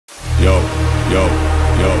yo, yo,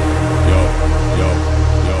 yo, yo, yo,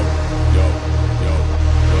 yo, yo, yo,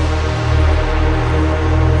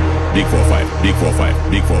 Big 4-5, big 4-5,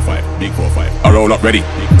 big 4-5, big 4-5. I roll up ready.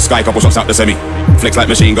 Sky couple shots out the semi. Flex like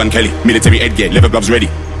machine gun Kelly. Military headgear, leather gloves ready.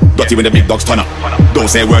 Dirty when the big dogs turn up. Don't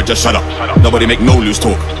say a word, just shut up. Nobody make no loose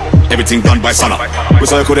talk. Everything done by sunup. We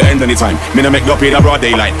circle the end anytime. Me no make no pay the broad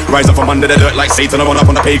daylight. Rise up from under the dirt like Satan. I run up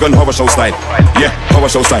on a pagan horror show style. Yeah, horror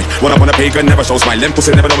show style. Run up on a pagan, never show smile. Them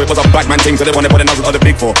pussy never know it was a bad man thing. So they wanna put the nozzle of the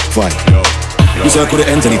big 4-5. We circle the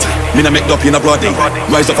ends anytime. Me no make no pay the broad daylight.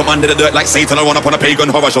 Rise up from under the dirt like Satan. I run up on a pagan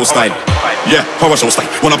horror show style. Yeah, horror show style.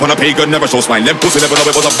 Run up on a pagan, never show smile. Them pussy never know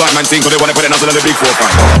it was a bad man thing. So they wanna put the nozzle of the big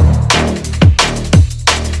 4-5.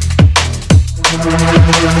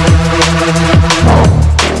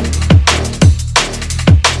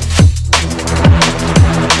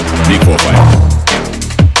 Big 4-5.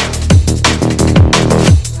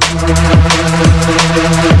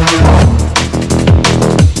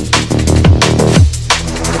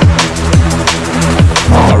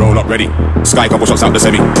 I roll up ready. Sky couple shots out the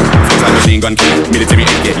semi. Flex like machine gun Kelly. Military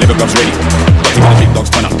headgear, leather gloves ready. Dirty when the big dogs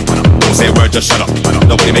turn up. Don't say a word, just shut up.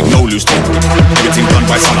 Nobody make no loose talk. Everything done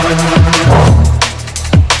by sunup.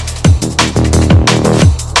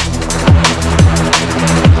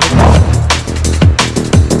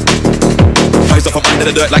 Up under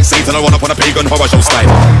the dirt like Satan. I run up on a pagan horror show style.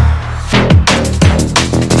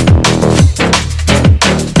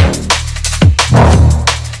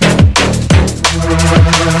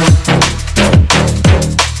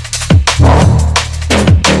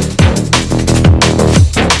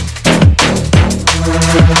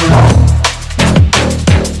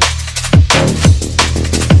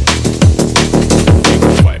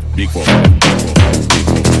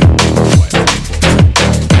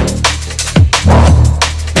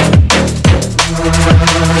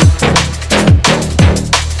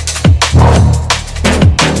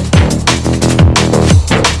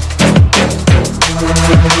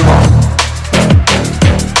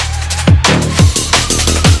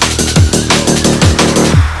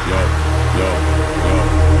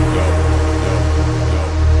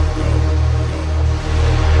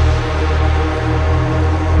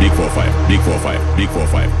 Big 4-5. Big 4-5, big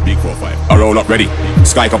 4-5, big 4-5. I roll up ready.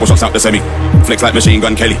 Sky couple shots out the semi. Flex like machine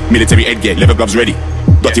gun Kelly. Military headgear, leather gloves ready.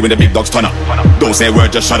 Dirty when the big dogs turn up. Don't say a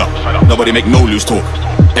word, just shut up. Nobody make no loose talk.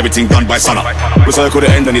 Everything done by sunup. We circle the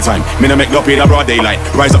end anytime. Me no make no pay the broad daylight.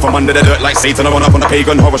 Rise up from under the dirt like Satan. I run up on a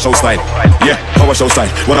pagan horror show style. Yeah, horror show style.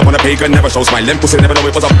 Run up on a pagan, never show smile. Them pussy never know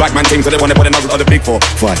it was a bad man thing. So they wanna put the nozzle of the big 4-5.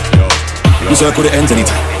 We circle the ends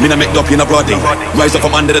anytime. Me no make no pay the broad daylight. Rise up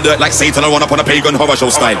from under the dirt like Satan. I run up on a pagan horror show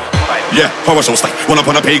style. Yeah, horror show style. Run up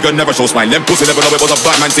on a pagan, never show smile. Them pussy never know it was a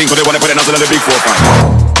bad man thing. So they wanna put the nozzle of the big 4-5.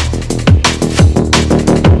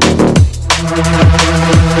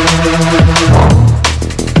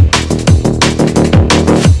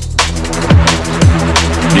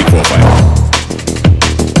 Big 4-5.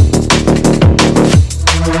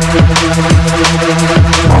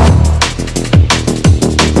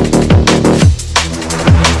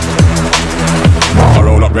 I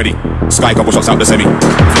roll up ready. Sky couple shots out the semi.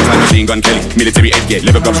 Flex like machine gun Kelly. Military headgear,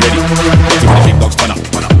 leather gloves ready. Dirty when the big dogs turn up.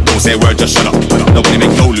 Don't say a word, just shut up. Nobody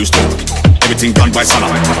make no loose talk. Everything done by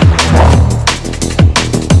sunup.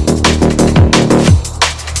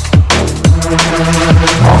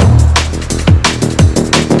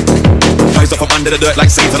 Rise up from under the dirt like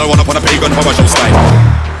Satan. I run up on a pagan horror show style.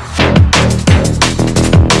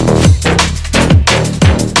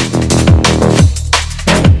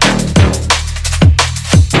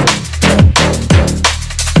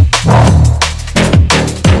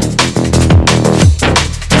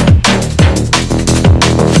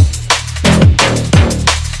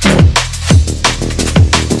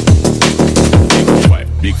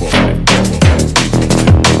 Big 4-5.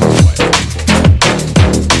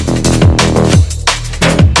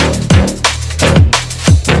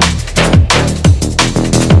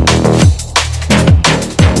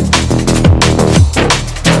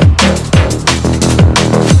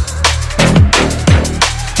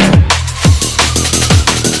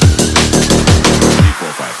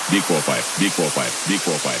 Big 4-5, big 4-5, big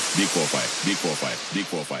 4-5, big 4-5, big 4-5, big 4-5, big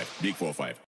 4-5, big 4-5.